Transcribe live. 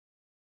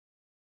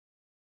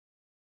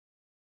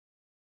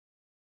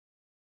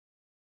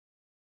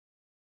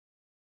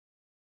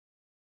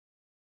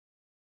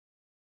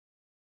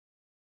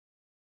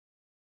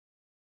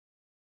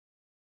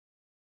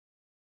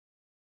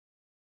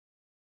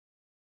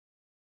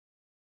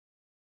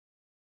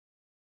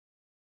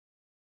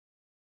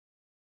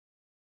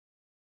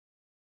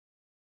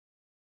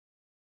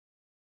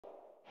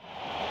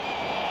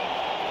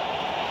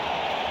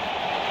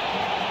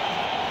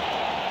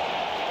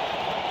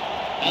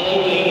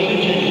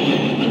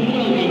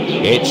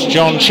It's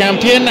John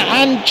Champion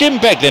and Jim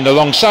Beglin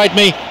alongside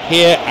me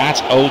here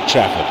at Old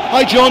Trafford.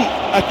 Hi John,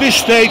 at this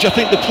stage I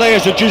think the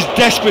players are just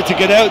desperate to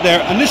get out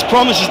there, and this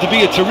promises to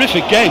be a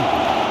terrific game.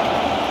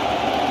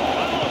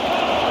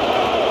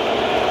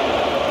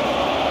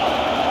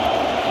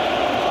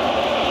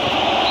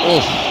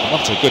 Oh,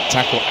 not a good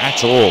tackle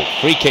at all.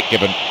 Free kick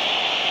given.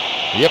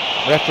 Yep,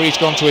 referee's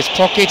gone to his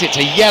pocket. It's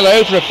a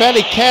yellow for a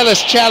fairly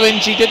careless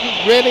challenge he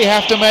didn't really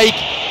have to make.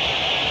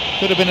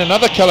 Could have been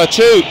another colour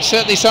too.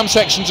 Certainly some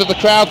sections of the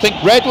crowd think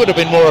red would have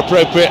been more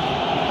appropriate.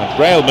 And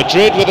Real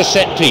Madrid with a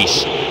set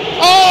piece.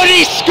 Oh, and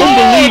he scored!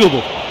 Unbelievable.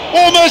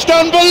 Almost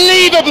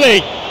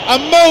unbelievably. A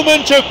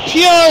moment of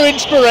pure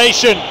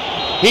inspiration.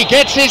 He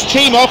gets his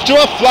team off to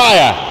a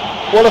flyer.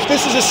 Well, if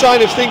this is a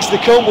sign of things to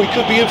come, we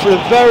could be in for a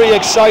very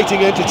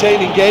exciting,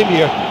 entertaining game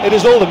here. It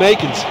has all the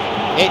makings.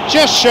 It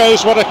just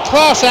shows what a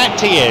class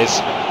act he is.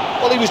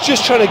 Well, he was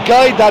just trying to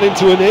guide that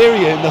into an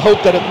area in the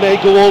hope that it may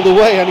go all the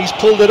way, and he's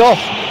pulled it off.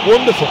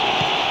 Wonderful.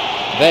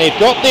 They've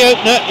got the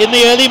opener in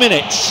the early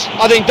minutes.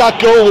 I think that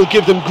goal will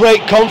give them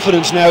great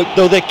confidence now,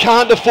 though they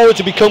can't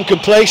afford to become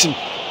complacent.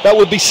 That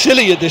would be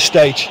silly at this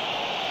stage.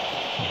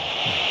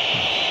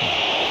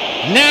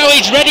 Now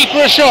he's ready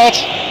for a shot.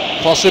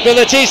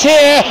 Possibilities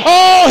here.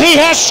 Oh, he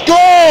has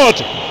scored!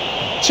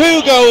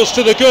 2 goals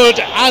to the good,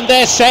 and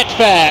they're set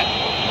fair.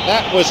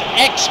 That was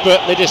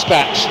expertly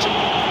dispatched.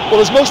 Well,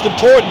 his most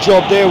important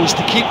job there was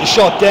to keep the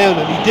shot down,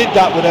 and he did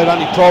that without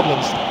any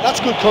problems. That's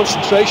good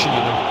concentration,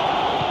 you know.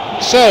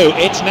 So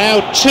it's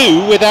now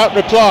 2 without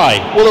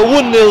reply. Well, at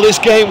 1-0 this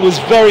game was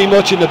very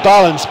much in the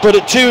balance, but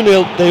at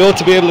 2-0 they ought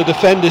to be able to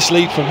defend this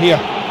lead from here.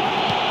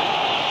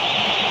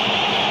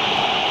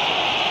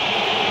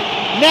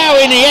 Now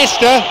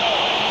Iniesta.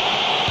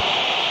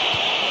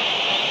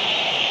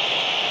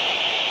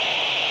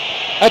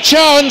 A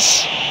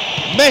chance.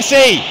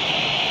 Messi.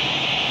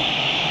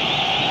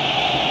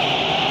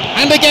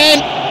 And again,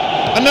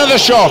 another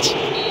shot,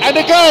 and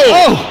a goal!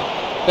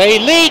 Oh! They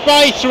lead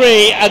by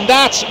 3, and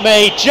that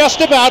may just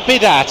about be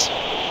that.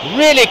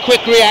 Really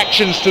quick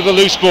reactions to the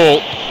loose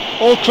ball.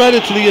 All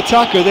credit to the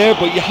attacker there,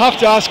 but you have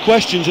to ask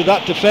questions of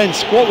that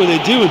defence. What were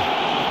they doing?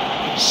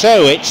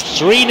 So it's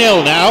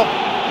 3-0 now.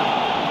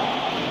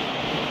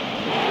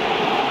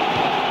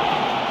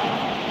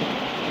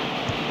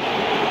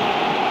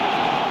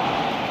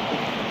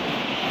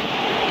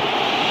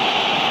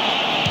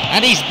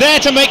 And he's there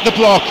to make the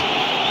block.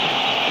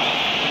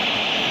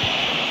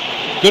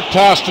 Good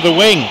pass to the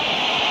wing.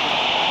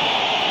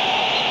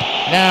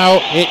 Now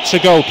it's a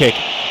goal kick.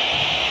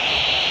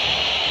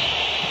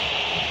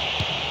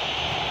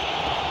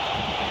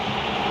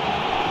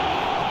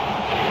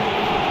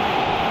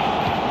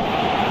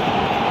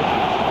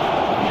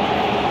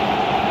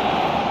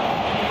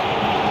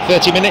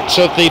 "30 minutes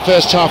of the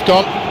first half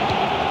gone.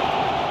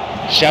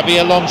 Xabi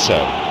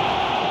Alonso.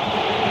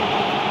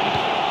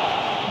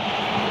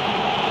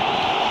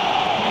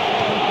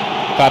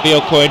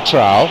 Fabio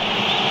Coentrao.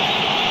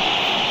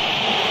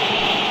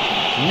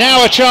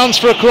 Now a chance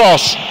for a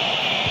cross.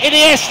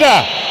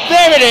 Iniesta!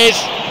 There it is!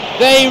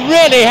 They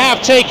really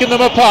have taken them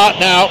apart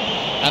now.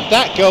 And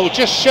that goal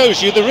just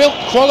shows you the real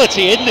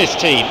quality in this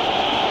team.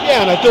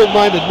 Yeah, and I don't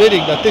mind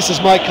admitting that this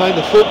is my kind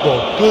of football.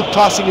 Good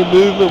passing and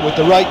movement with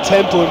the right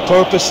tempo and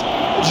purpose.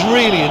 It's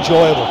really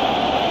enjoyable.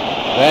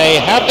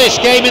 They have this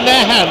game in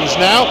their hands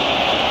now.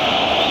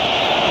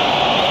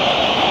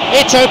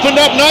 It's opened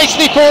up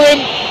nicely for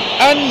him.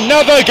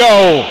 Another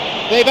goal.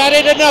 They've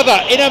added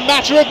another in a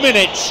matter of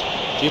minutes.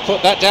 Do you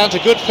put that down to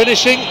good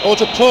finishing or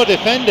to poor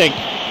defending?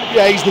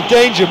 Yeah, he's the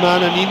danger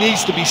man and he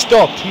needs to be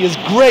stopped. He has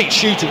great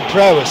shooting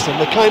prowess and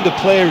the kind of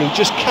player who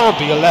just can't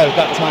be allowed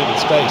that time and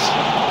space.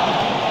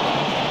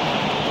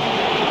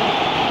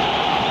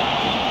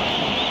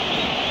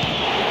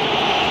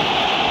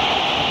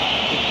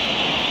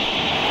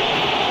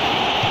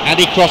 And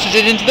he crosses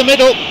it into the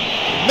middle.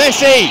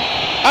 Messi!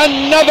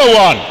 Another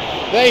one!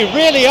 They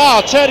really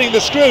are turning the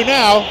screw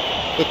now.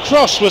 The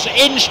cross was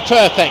inch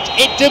perfect.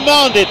 It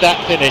demanded that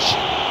finish.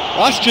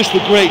 That's just a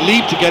great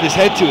leap to get his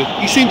head to it.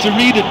 He seemed to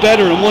read it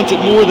better and want it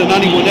more than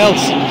anyone else,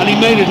 and he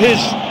made it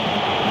his.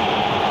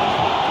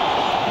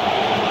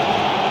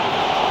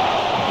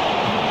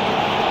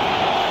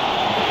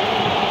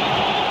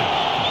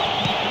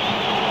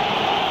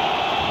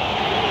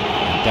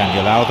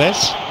 Daniel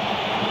Alves.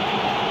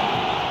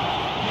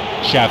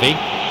 Xavi.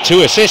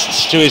 2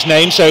 assists to his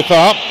name so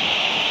far.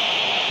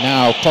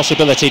 Now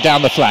possibility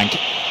down the flank.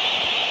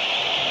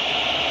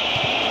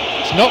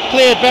 It's not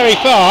cleared very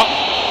far.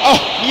 Oh,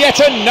 yet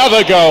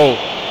another goal.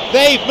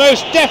 They've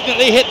most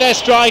definitely hit their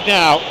stride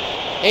now.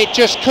 It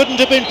just couldn't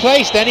have been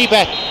placed any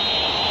better.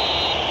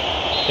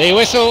 The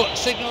whistle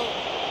signal.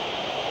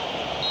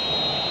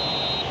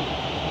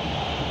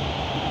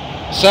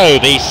 So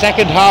the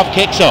second half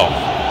kicks off.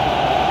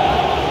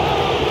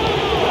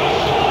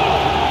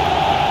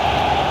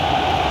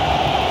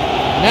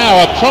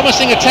 Now a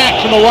promising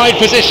attack from a wide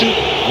position,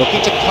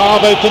 looking to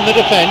carve open the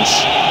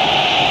defence.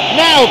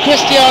 Now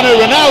Cristiano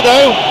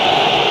Ronaldo.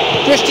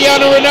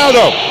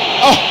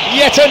 Oh,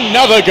 yet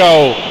another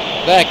goal.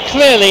 They're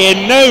clearly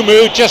in no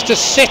mood just to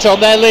sit on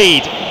their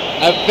lead.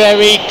 A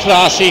very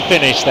classy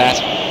finish, that.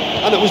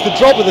 And it was the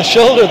drop of the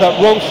shoulder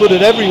that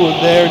wrong-footed everyone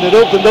there, and it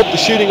opened up the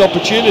shooting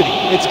opportunity.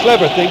 It's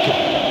clever thinking.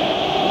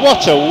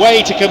 What a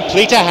way to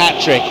complete a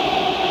hat-trick.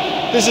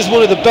 This is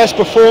one of the best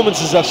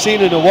performances I've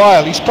seen in a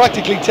while. He's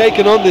practically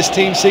taken on this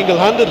team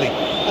single-handedly,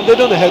 and they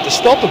don't know how to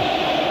stop him.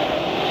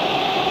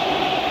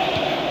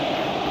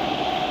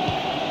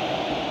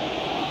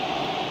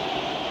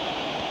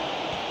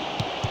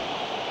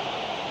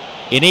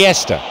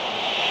 Iniesta.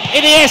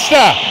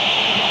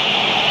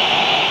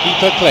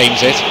 Keeper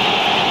claims it.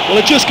 Well,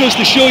 it just goes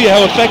to show you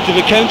how effective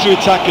a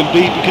counter-attack can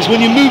be, because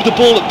when you move the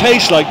ball at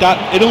pace like that,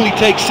 it only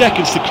takes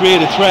seconds to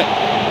create a threat.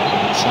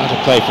 It's how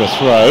to play for a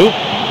throw.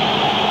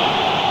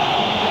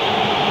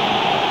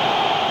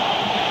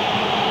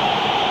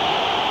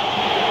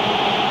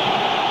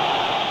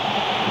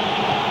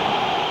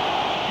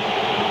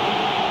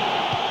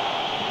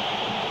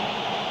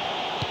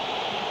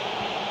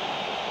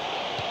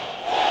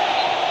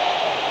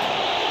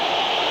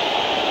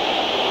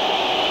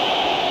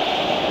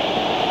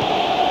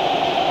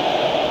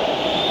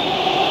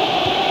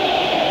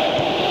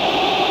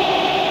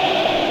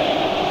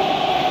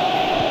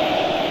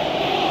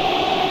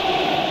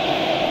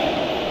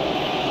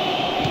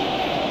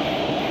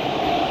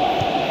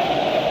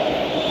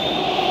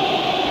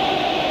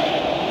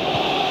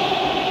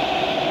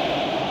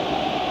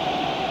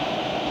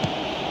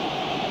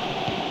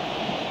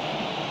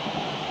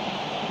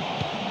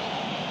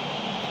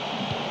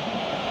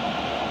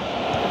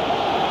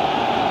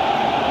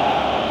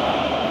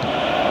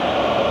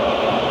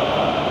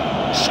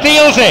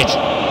 Steals it.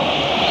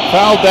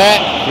 Fouled there.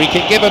 Free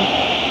kick given.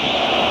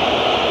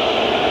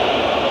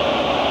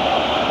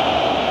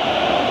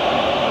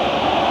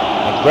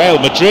 And Real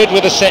Madrid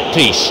with a set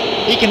piece.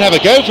 He can have a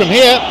go from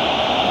here.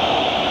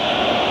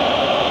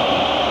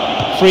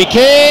 Free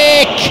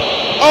kick.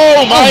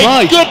 Oh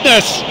my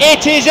goodness!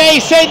 It is a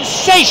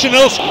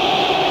sensational.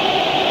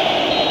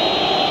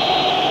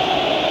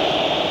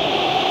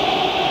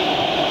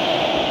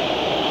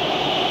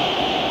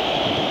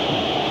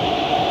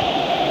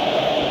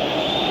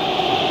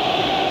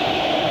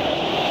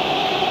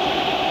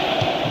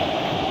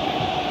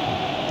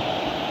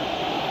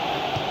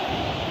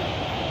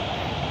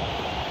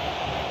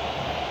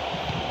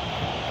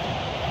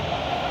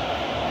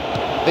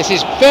 This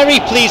is very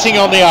pleasing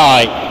on the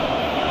eye.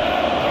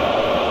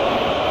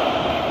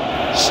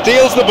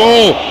 Steals the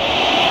ball.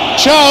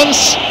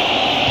 Chance.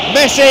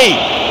 Messi.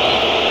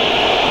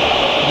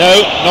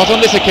 No, not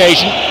on this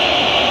occasion.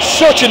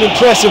 Such an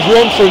impressive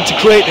run for him to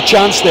create a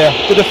chance there.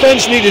 The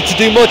defence needed to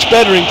do much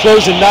better in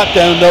closing that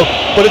down though,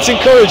 but it's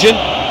encouraging.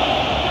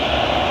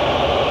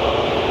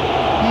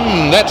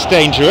 That's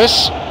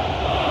dangerous.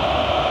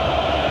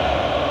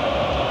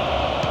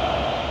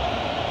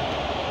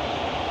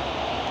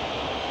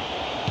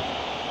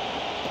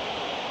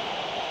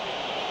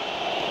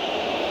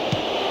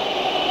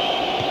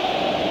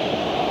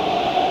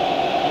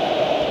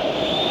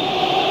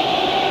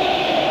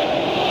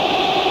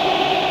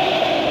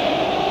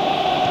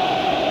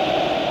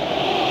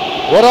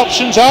 What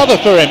options are there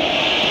for him?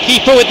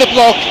 Keeper with the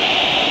block.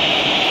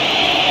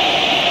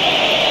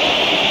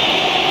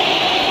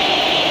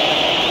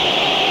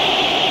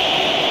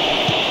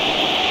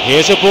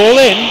 Here's a ball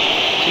in.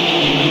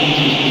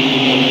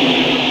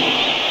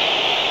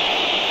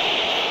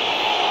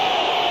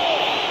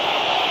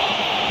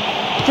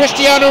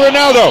 Cristiano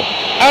Ronaldo.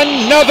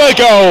 Another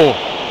goal.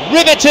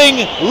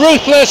 Riveting,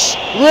 ruthless,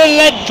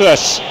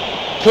 relentless.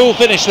 Cool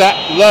finish that,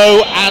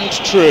 low and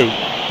true.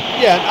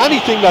 Yeah, and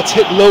anything that's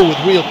hit low with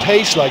real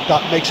pace like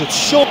that makes it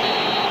so...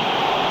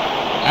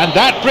 And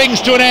that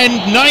brings to an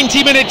end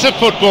 90 minutes of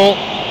football.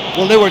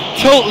 Well, they were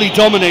totally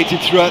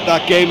dominated throughout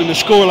that game, and the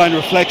scoreline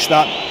reflects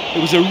that.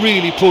 It was a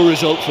really poor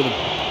result for them.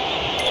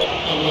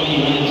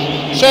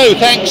 So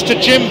thanks to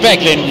Jim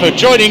Beglin for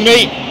joining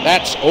me.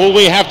 That's all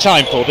we have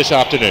time for this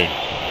afternoon.